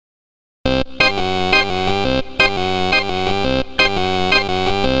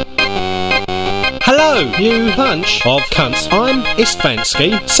Hello, you bunch of cunts. I'm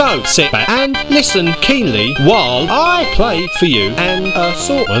ISTVANSKI, so sit back and listen keenly while I play for you an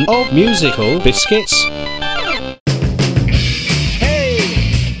assortment of musical biscuits.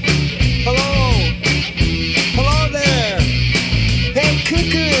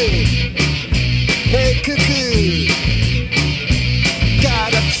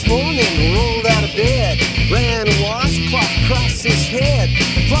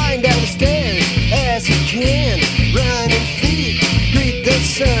 Flying down the stairs as he can, run and feed, greet the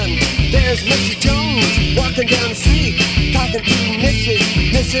sun. There's Mrs. Jones walking down the street, talking to Mrs.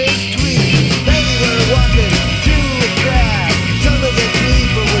 Tweed. They were walking through a crowd. Some of the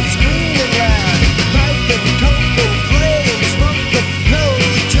people were screaming loud, piping, toking, playing, smoking, no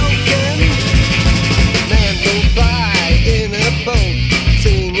joking. Man went by in a boat,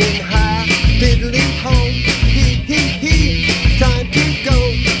 singing high, diddly home. Time to go,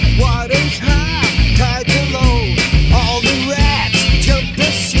 water's high, tides are low. All the rats jumped the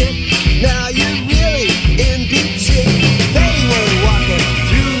ship, now you're really in deep shit. They were walking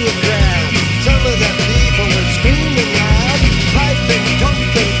through a crowd, some of the people were screaming loud, piping,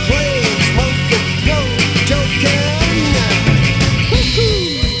 toking, playing, smoking, no joking.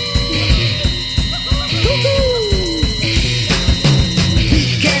 Woo-hoo! Woo-hoo! He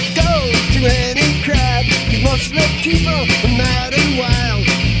can't go to any crowd, 'cause most of the people are mad and wild.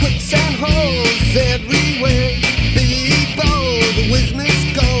 Quicksand holes everywhere. Be bold, the wisdom is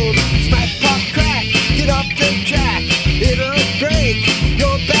gold. Smack, pop, crack, get off the track. It'll break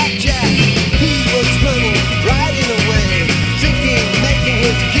your back, Jack. He was running, riding away, sinking, making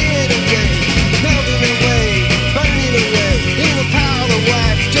his getaway, melting away, burning away in a pile of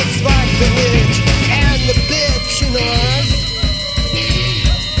wax, just like the witch and the bitch in us.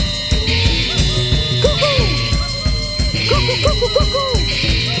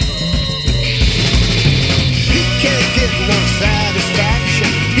 He can't get no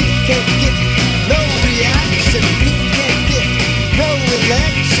satisfaction. He can't get no reaction. He can't get no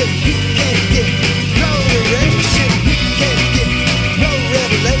election. He can't get no erection. He can't get no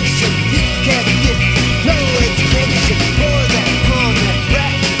revelation. He can't get no education for that pawn, that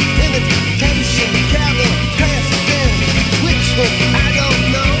brat, imitation, cattle, president. Which one? I don't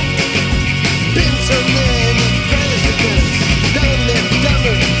know. Been so many presidents. Dumber and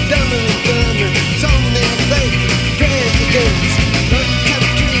dumber, dumber and dumber. So many fake presidents. What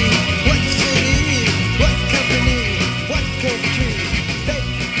country? What city? What company? What country?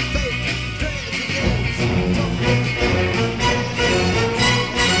 Fake presidents.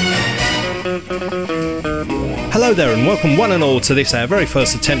 Hello there and welcome one and all to this our very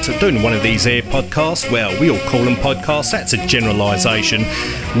first attempt at doing one of these here podcasts. Well, we all call them podcasts, that's a generalisation.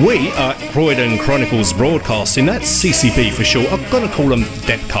 We are Croydon Chronicles Broadcasting, that's CCB for short. I'm going to call them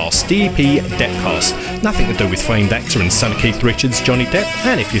DEPCAST, DEPCAST. Nothing to do with famed actor and son of Keith Richards, Johnny Depp.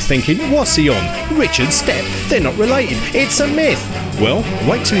 And if you're thinking, what's he on? Richards, Depp, they're not related, it's a myth. Well,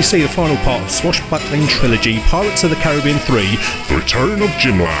 wait till you see the final part of swashbuckling trilogy Pirates of the Caribbean 3, The Return of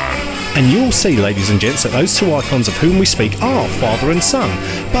Jimland. And you'll see, ladies and gents, that those two icons of whom we speak are father and son.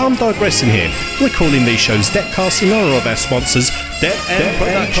 But I'm digressing here. We're calling these shows DEPCAST in honour of our sponsors, Dep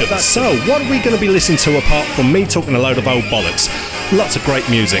Productions. So, what are we going to be listening to apart from me talking a load of old bollocks? Lots of great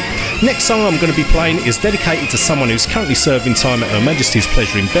music. Next song I'm going to be playing is dedicated to someone who's currently serving time at Her Majesty's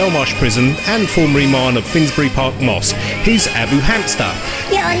Pleasure in Belmarsh Prison and former Imam of Finsbury Park Mosque. He's Abu Hamster.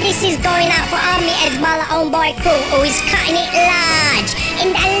 Yo, and this is going out for Army Hezbollah homeboy crew who is cutting it large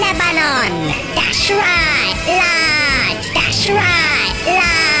in the Lebanon. That's right, large. That's right,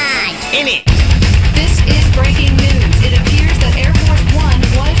 large. In it. This is breaking news. It appears that Air Force One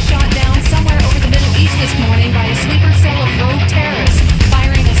was shot down somewhere over the Middle East this morning by a sleeper cell of rogue terrorists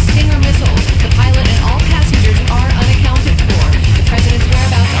firing a Stinger missile. The pilot and all passengers are unaccounted for. The president's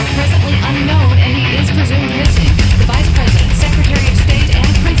whereabouts are presently unknown and he is presumed missing. The vice president, secretary of state, and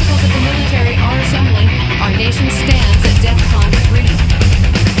principals of the military are assembling. Our nation stands at DEFCON 3.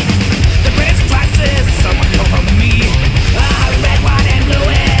 The British classes, someone cover me. Red, white, and blue.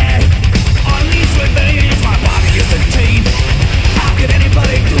 On these revenge, my body is the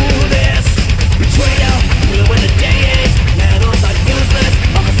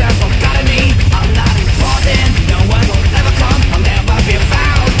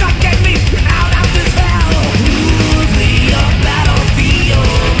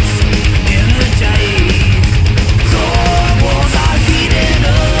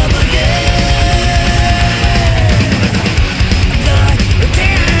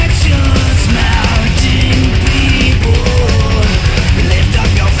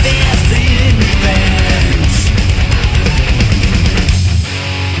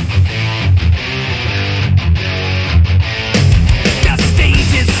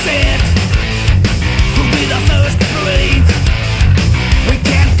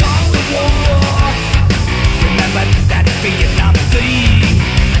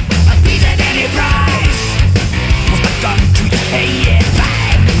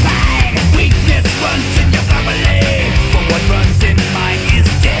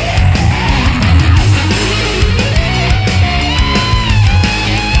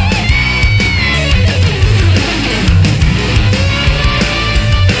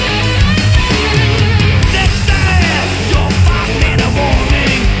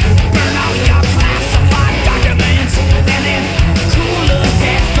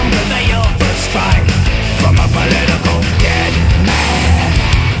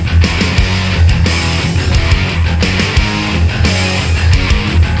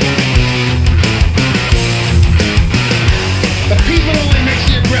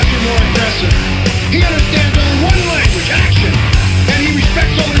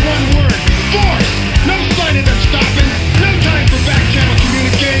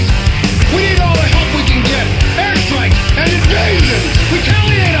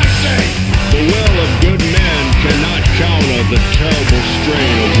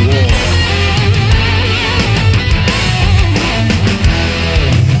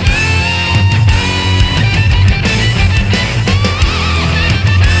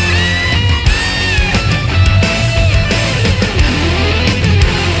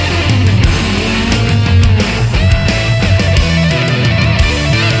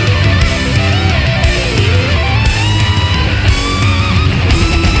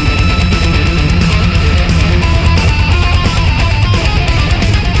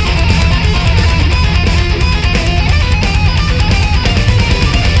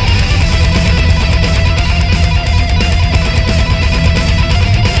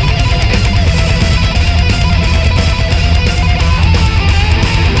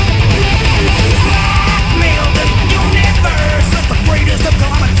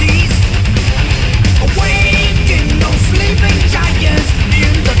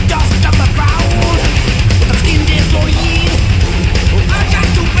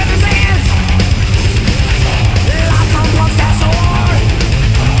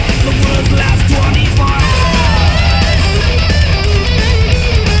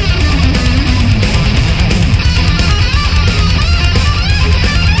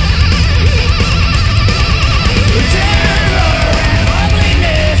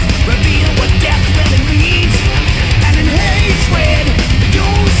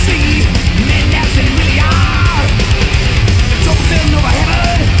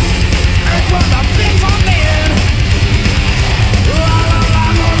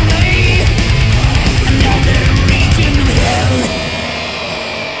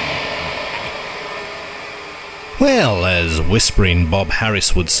Well, as whispering Bob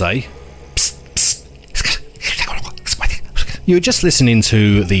Harris would say, you were just listening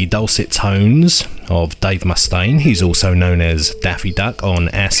to the dulcet tones of Dave Mustaine. He's also known as Daffy Duck on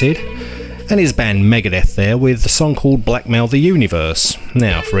acid, and his band Megadeth there with the song called Blackmail the Universe.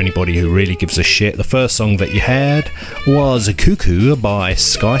 Now, for anybody who really gives a shit, the first song that you had was Cuckoo by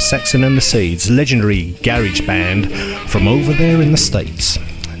Sky Saxon and the Seeds, legendary garage band from over there in the States.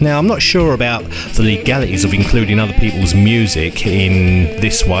 Now, I'm not sure about the legalities of including other people's music in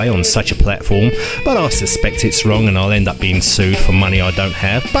this way on such a platform, but I suspect it's wrong and I'll end up being sued for money I don't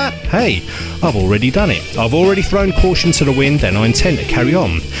have. But hey, I've already done it. I've already thrown caution to the wind and I intend to carry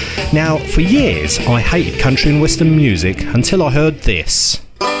on. Now, for years, I hated country and western music until I heard this.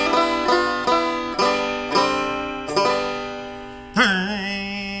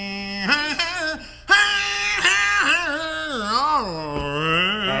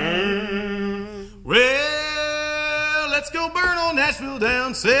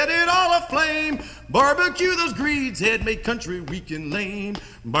 Set it all aflame. Barbecue those greeds, head make country weak and lame.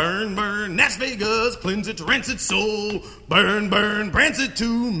 Burn, burn, Las Vegas, cleanse it, rancid soul. Burn, burn, brance it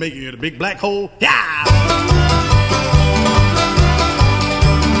too, make it a big black hole. Yeah!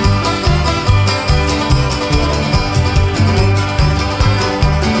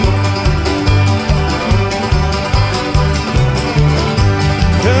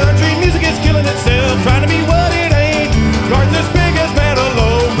 Country music is killing itself, trying to be what it ain't. North is big as Battle,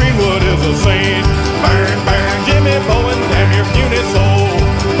 Greenwood is a saint. Burn, burn, Jimmy Bowen, damn your puny soul.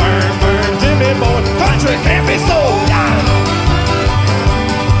 Burn, burn, Jimmy Bowen, country can't be sold.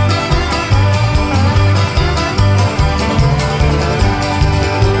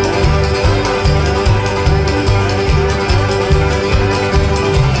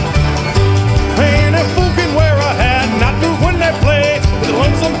 Ain't a fool can wear a hat, not move when they play. With a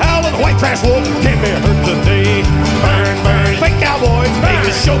lonesome howling white trash wolf, can't be hurt today. Burn, burn, fake cowboys, make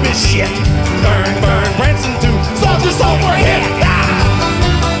the showbiz shit. Burn, burn, Branson too, soldiers overhead.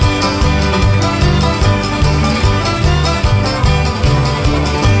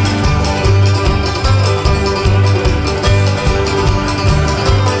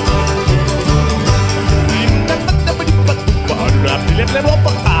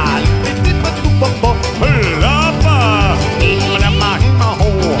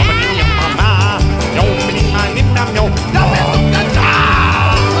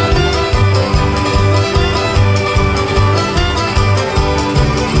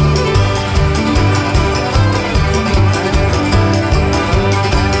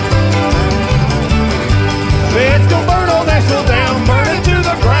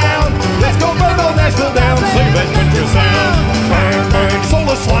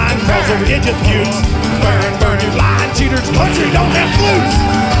 Idiot buttes. Burn, burn, you lying cheaters. Country don't have flutes.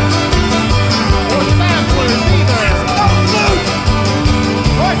 Or samplers either. No flutes.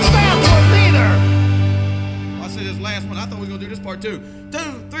 Or samplers either. I said this last one. I thought we were going to do this part too. 2,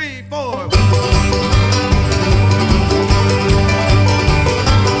 3, 4.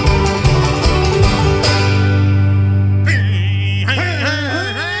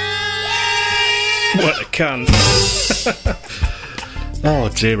 What a cunt. Oh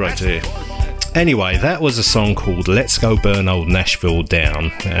dear, oh dear. Anyway, that was a song called Let's Go Burn Old Nashville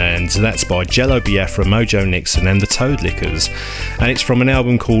Down, and that's by Jello Biafra, Mojo Nixon and the Toad Lickers, and it's from an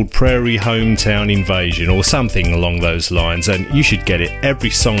album called Prairie Hometown Invasion or something along those lines, and you should get it. Every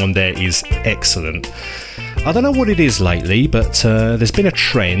song on there is excellent. I don't know what it is lately, but there's been a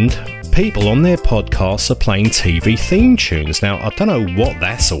trend. People on their podcasts are playing TV theme tunes. Now, I don't know what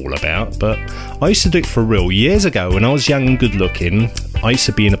that's all about, but I used to do it for real. Years ago, when I was young and good looking, I used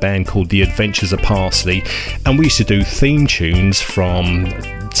to be in a band called The Adventures of Parsley, and we used to do theme tunes from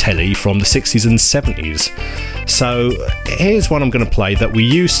telly from the 60s and 70s. So here's one I'm going to play that we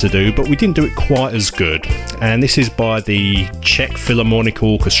used to do, but we didn't do it quite as good. And this is by the Czech Philharmonic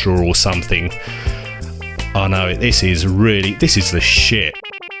Orchestra or something. I know, this is the shit.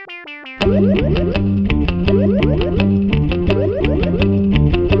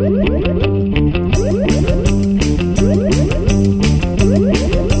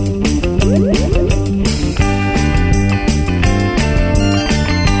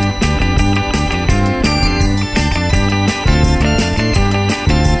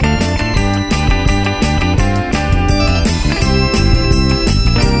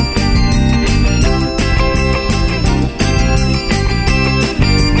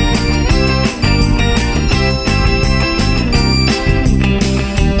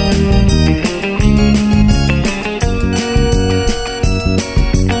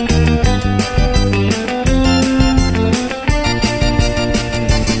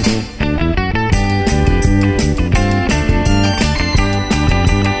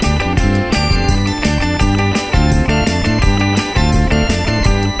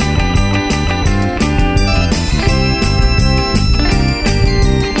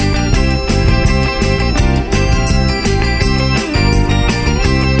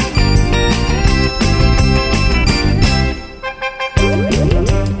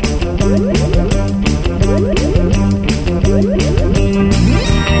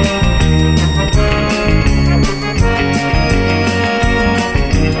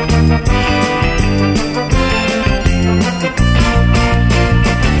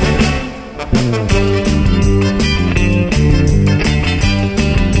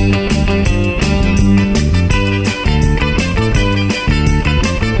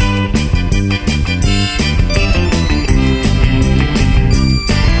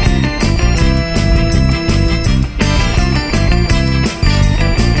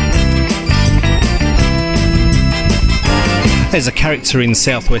 There's a character in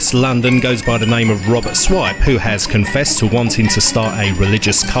southwest London, goes by the name of Robert Swipe, who has confessed to wanting to start a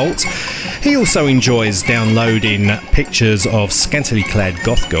religious cult. He also enjoys downloading pictures of scantily clad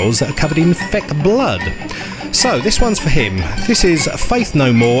goth girls that are covered in feck blood. So this one's for him. This is Faith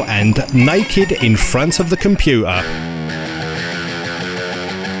No More and Naked in Front of the Computer.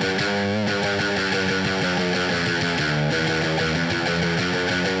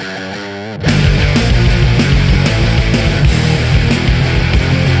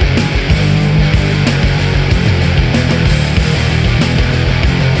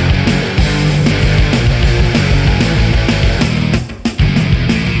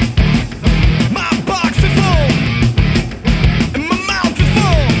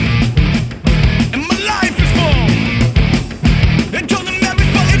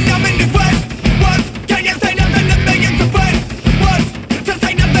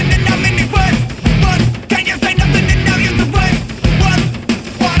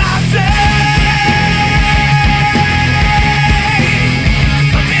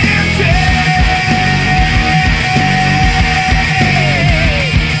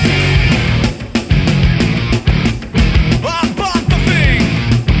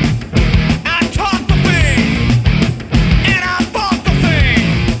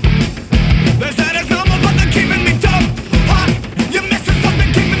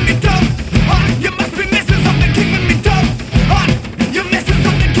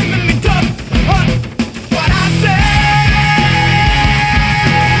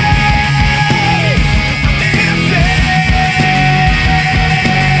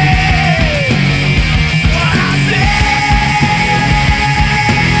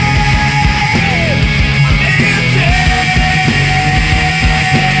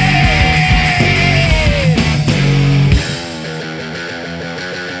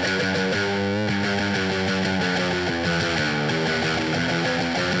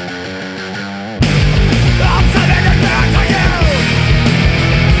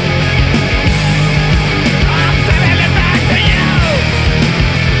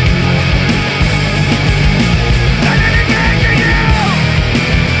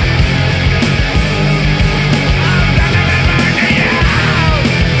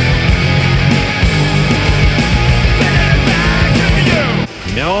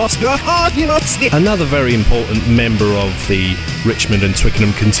 Another very important member of the Richmond and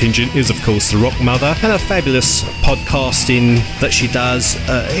Twickenham contingent is, of course, the Rock Mother, and a fabulous podcasting that she does.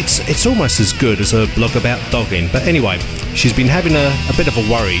 It's almost as good as a blog about dogging. But anyway, she's been having a bit of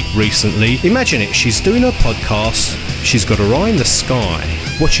a worry recently. Imagine it, she's doing her podcast, she's got her eye in the sky,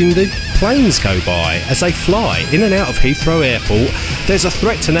 watching the planes go by as they fly in and out of Heathrow Airport. There's a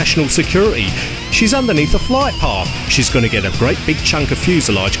threat to national security. She's underneath a flight path. She's going to get a great big chunk of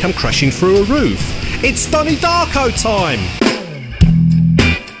fuselage come crashing through a roof. It's Donnie Darko time!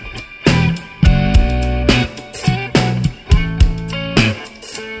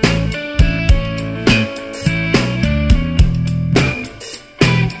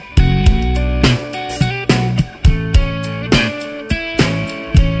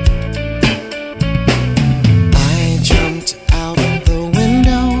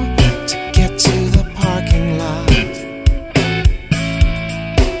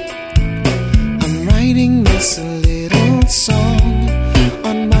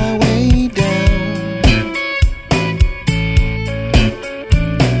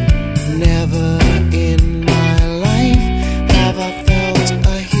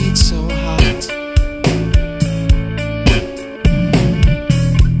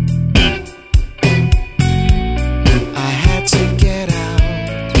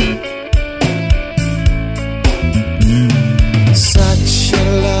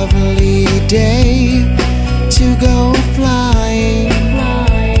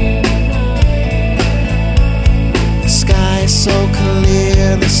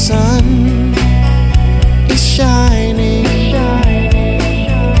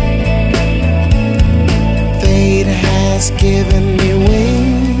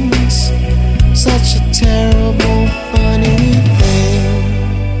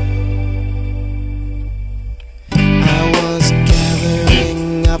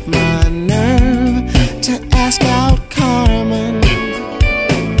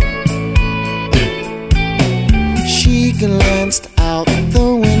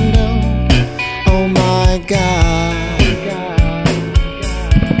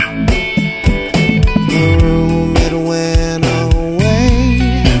 The room it went away.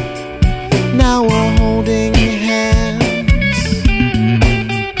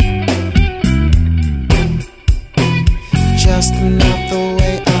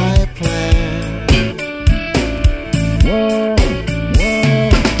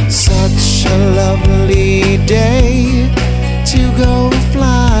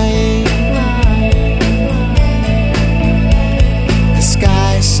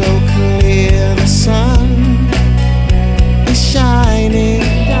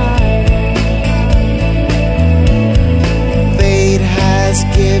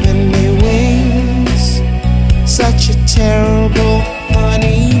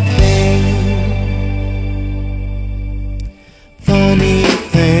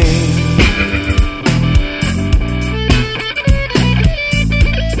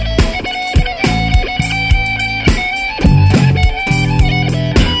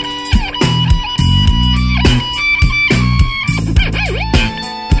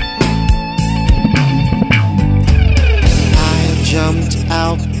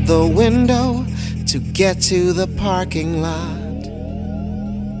 the window to get to the parking lot.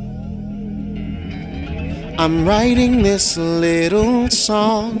 I'm writing this little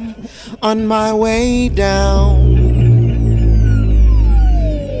song on my way down.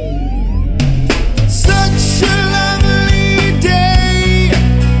 Such a lovely day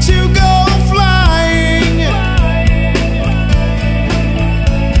to go flying.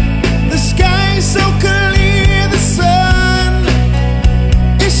 The sky's so clear, the sun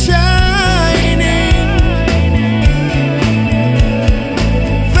is shining.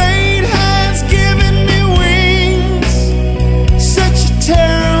 Fate has given me wings, such a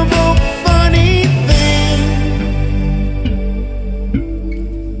terrible, funny thing.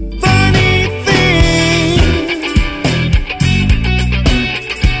 Funny thing.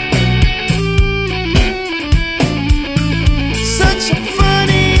 Such a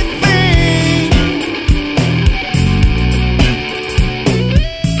funny thing.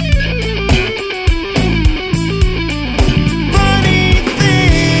 Funny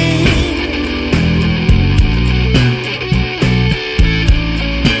thing.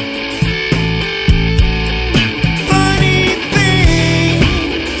 Funny thing.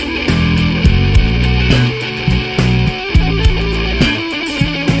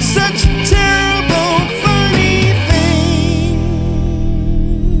 Such a terrible, funny thing.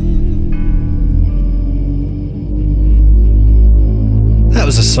 That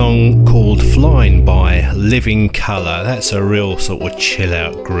was a song called Flying by Living Colour. That's a real sort of chill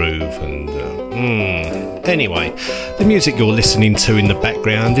out groove. And anyway, the music you're listening to in the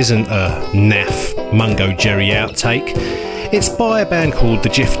background isn't a naff Mungo Jerry outtake. It's by a band called the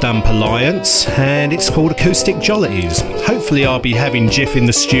Jiff Dump Alliance, and it's called Acoustic Jollities. Hopefully I'll be having Jiff in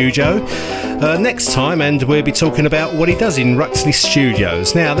the studio next time, and we'll be talking about what he does in Ruxley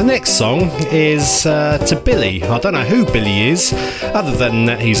Studios. Now, the next song is to Billy. I don't know who Billy is, other than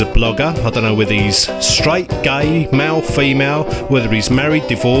that he's a blogger. I don't know whether he's straight, gay, male, female, whether he's married,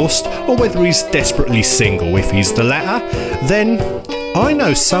 divorced, or whether he's desperately single. If he's the latter, then I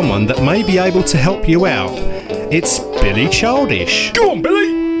know someone that may be able to help you out. It's Billy Childish. Go on,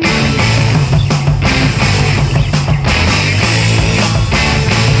 Billy!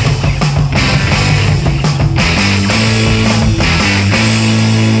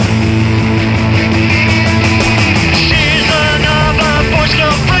 She's another boy's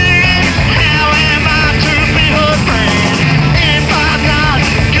girlfriend. How am I to be her friend? If I'm not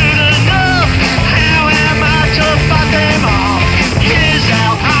good enough, how am I to fight them off? Here's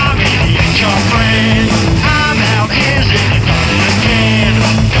how I'm your friend. I'm out, here's it, done it again,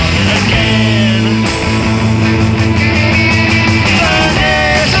 done it again.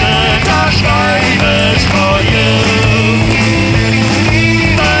 Vanessa does favors for you.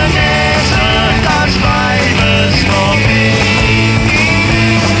 Vanessa does favors for me.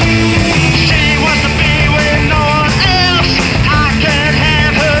 She wants to be with no one else. I can't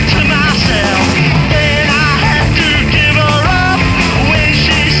have her to myself. Then I have to give her up when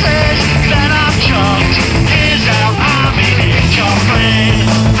she says that I'm chucked. Here's how I'm your friend.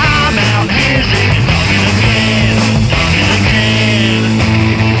 I'm out, here's it, done it again, done it again.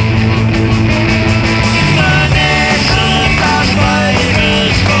 Vanessa does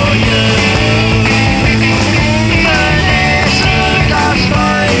favors for you. Vanessa does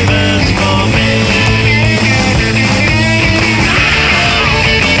favors for me.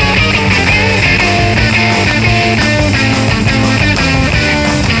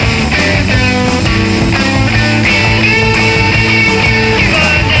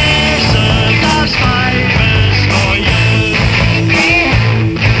 Vanessa does favors for you. Vanessa does favors for me.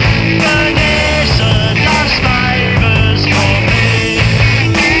 Vanessa does favors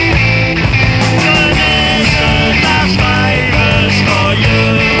for you.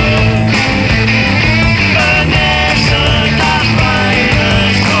 Vanessa does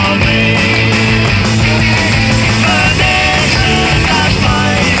favors for me. Vanessa does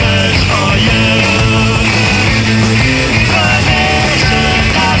favors for you. Vanessa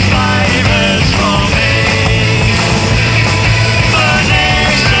does favors for me.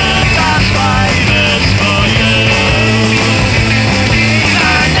 Vanessa does favors for you.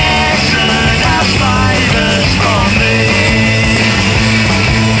 Vanessa does favors for me.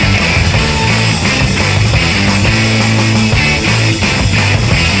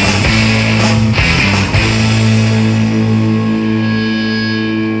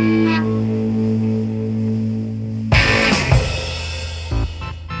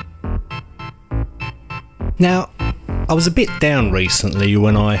 Now, I was a bit down recently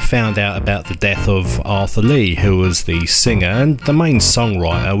when I found out about the death of Arthur Lee, who was the singer and the main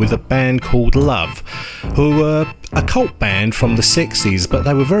songwriter with a band called Love, who were a cult band from the 60s, but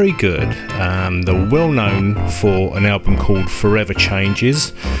they were very good. They were well known for an album called Forever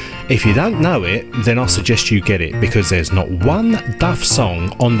Changes. If you don't know it, then I suggest you get it, because there's not one Duff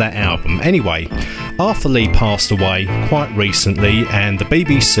song on that album. Anyway, Arthur Lee passed away quite recently, and the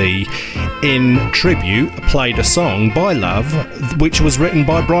BBC, in tribute, played a song by Love, which was written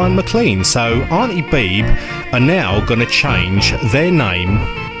by Brian McLean. So Auntie Beeb are now going to change their name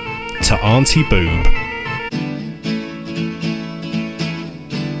to Auntie Boob.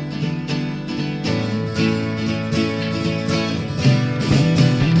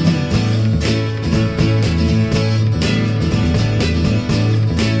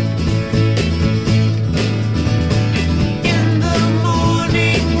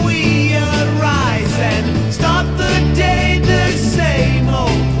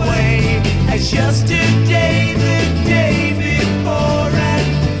 Yesterday, the day before, and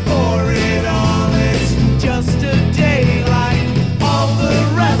for it all, it's just a day like all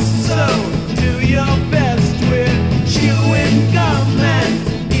the rest. So do your best with chewing gum,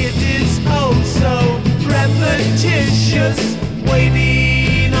 and it is oh so repetitious,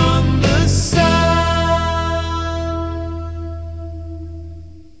 waiting on the sun.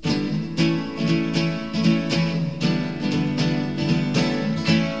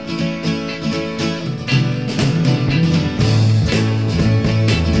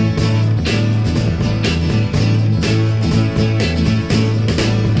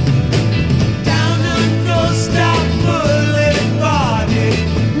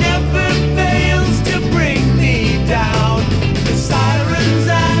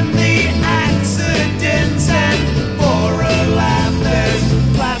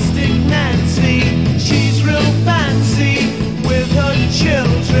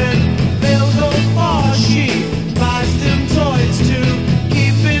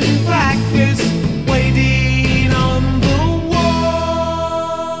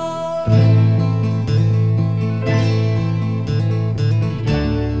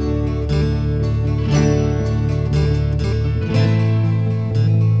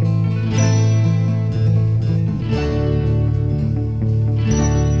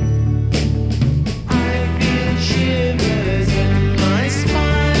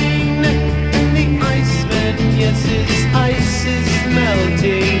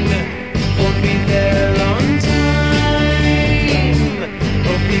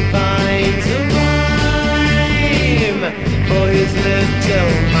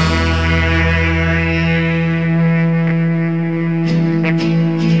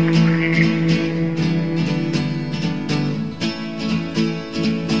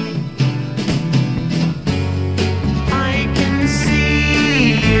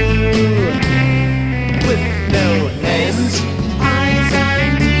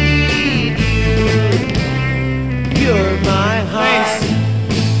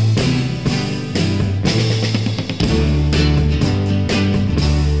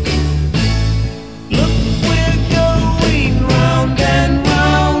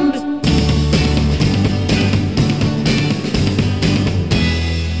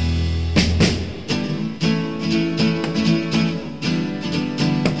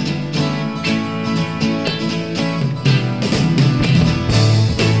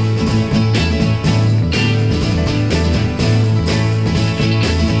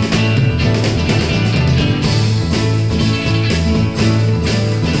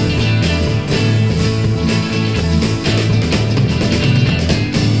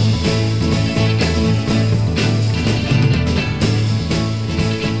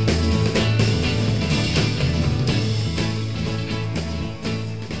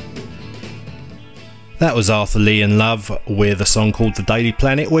 That was Arthur Lee and Love with a song called The Daily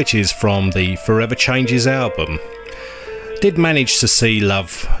Planet, which is from the Forever Changes album. Did manage to see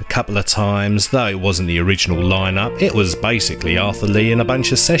Love a couple of times, though it wasn't the original lineup. It was basically Arthur Lee and a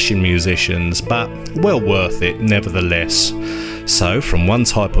bunch of session musicians, but well worth it nevertheless. So from one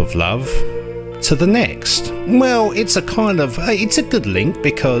type of love to the next. Well, it's a good link,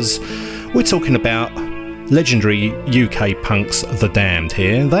 because we're talking about legendary UK punks The Damned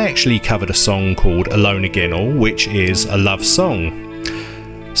here. They actually covered a song called Alone Again, which is a love song,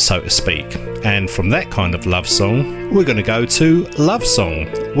 so to speak. And from that kind of love song, we're going to go to Love Song,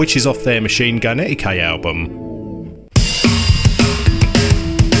 which is off their Machine Gun Etiquette album.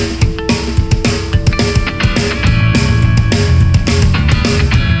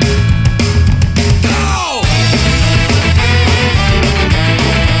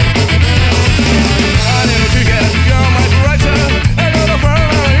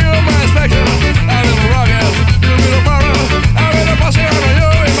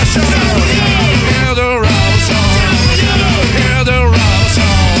 Song.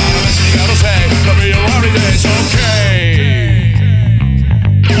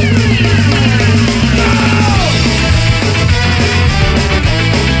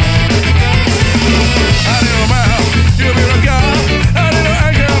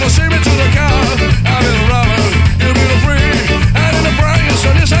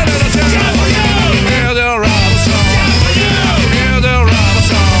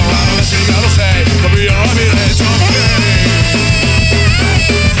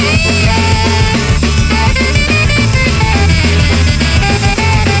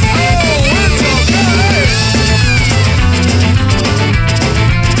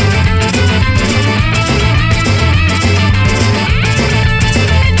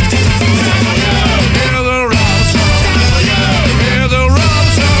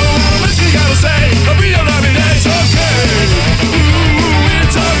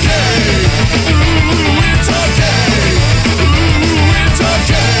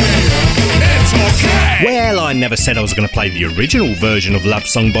 I never said I was going to play the original version of Love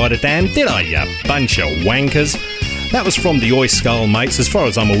Song by the Damned, did I, you bunch of wankers? That was from the Oi Skull Mates. As far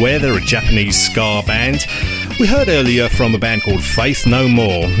as I'm aware, they're a Japanese ska band. We heard earlier from a band called Faith No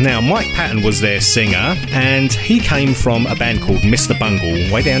More. Now, Mike Patton was their singer, and he came from a band called Mr. Bungle,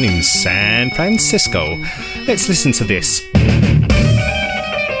 way down in San Francisco. Let's listen to this.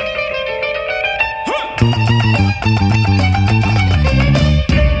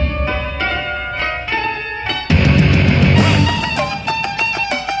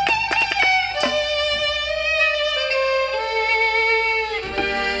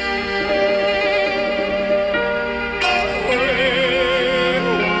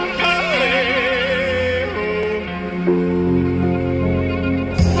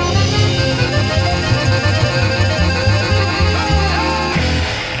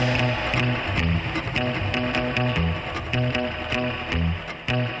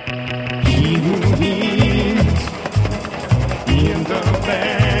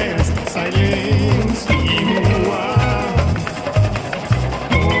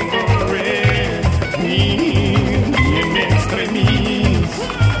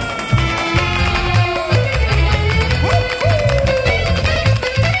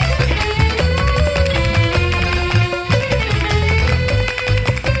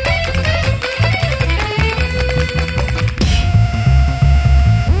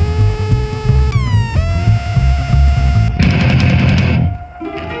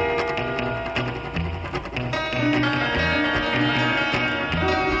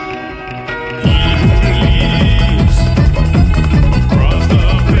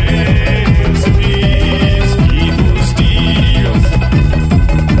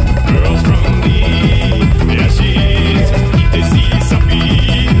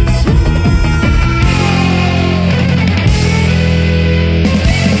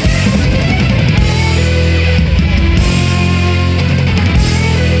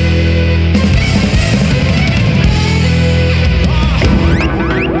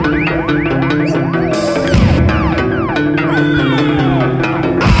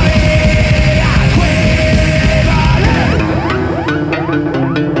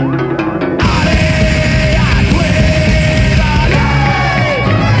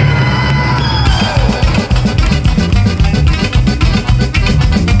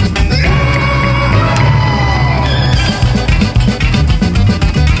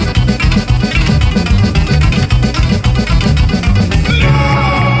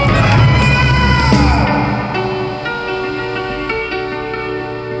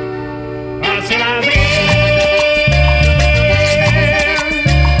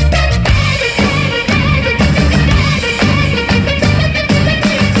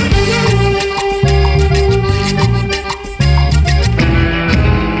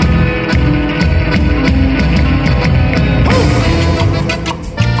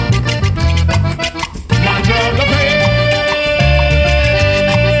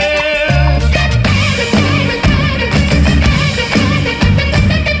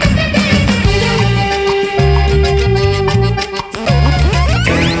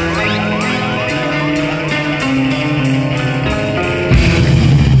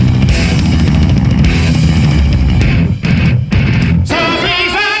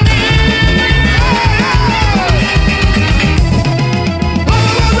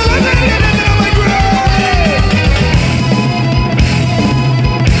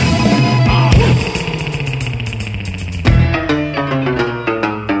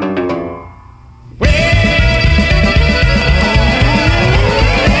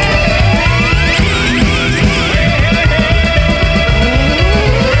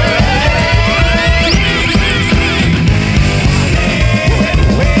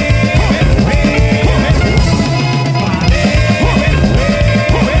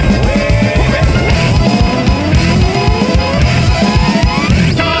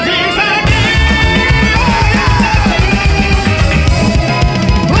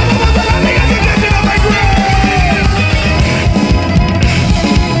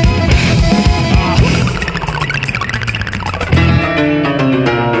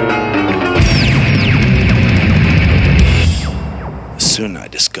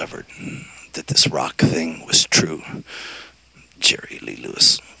 discovered that this rock thing was true. Jerry Lee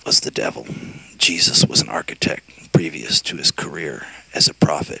Lewis was the devil. Jesus was an architect previous to his career as a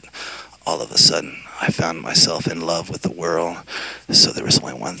prophet. All of a sudden, I found myself in love with the world, so there was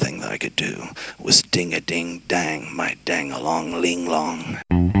only one thing that I could do, was ding-a-ding-dang, my dang-along-ling-long.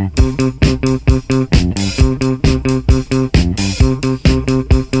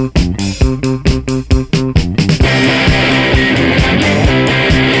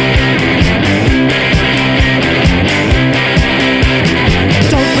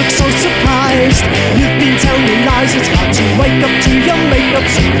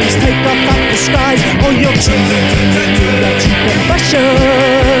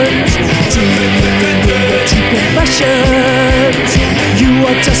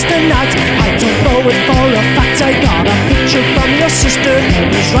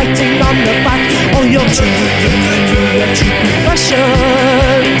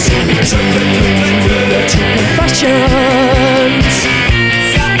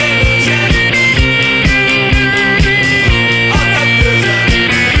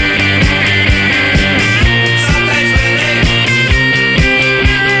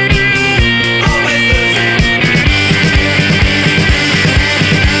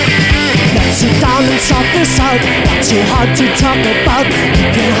 so hard to talk about. You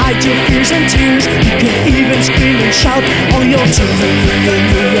can hide your fears and tears. You can even scream and shout all your true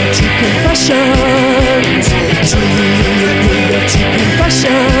confessions. True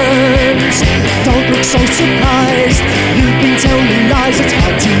confessions. Don't look so surprised. You've been telling lies. It's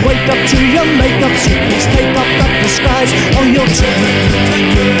hard to wake up to your makeup. So please take off that disguise. All your true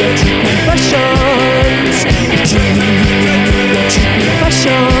confessions. True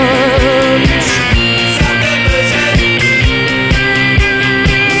confessions.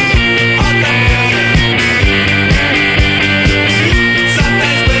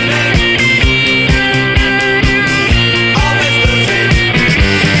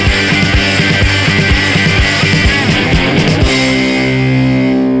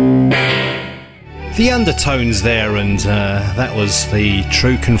 The Undertones there, and that was the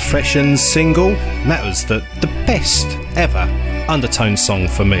True Confessions single. That was the best ever Undertones song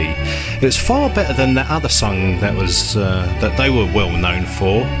for me. It was far better than that other song that was that they were well known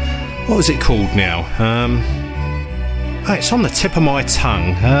for. What was it called now? It's on the tip of my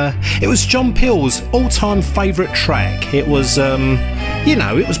tongue. It was John Peel's all-time favourite track. It was,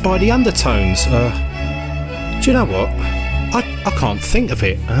 it was by the Undertones. Do you know what? I can't think of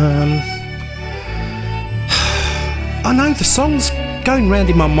it. I know the song's going round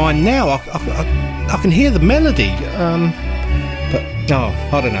in my mind now. I can hear the melody, but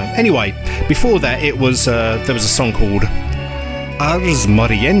I don't know. Anyway, before that, it was there was a song called Ars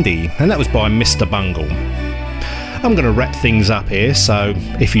Moriendi, and that was by Mr. Bungle. I'm going to wrap things up here, so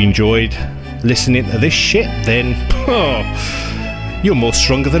if you enjoyed listening to this shit, then you're more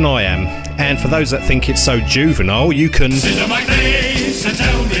stronger than I am. And for those that think it's so juvenile, you can sit on my face and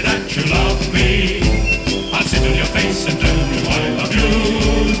tell me that you love me. I'll sit on your face and tell you I love you.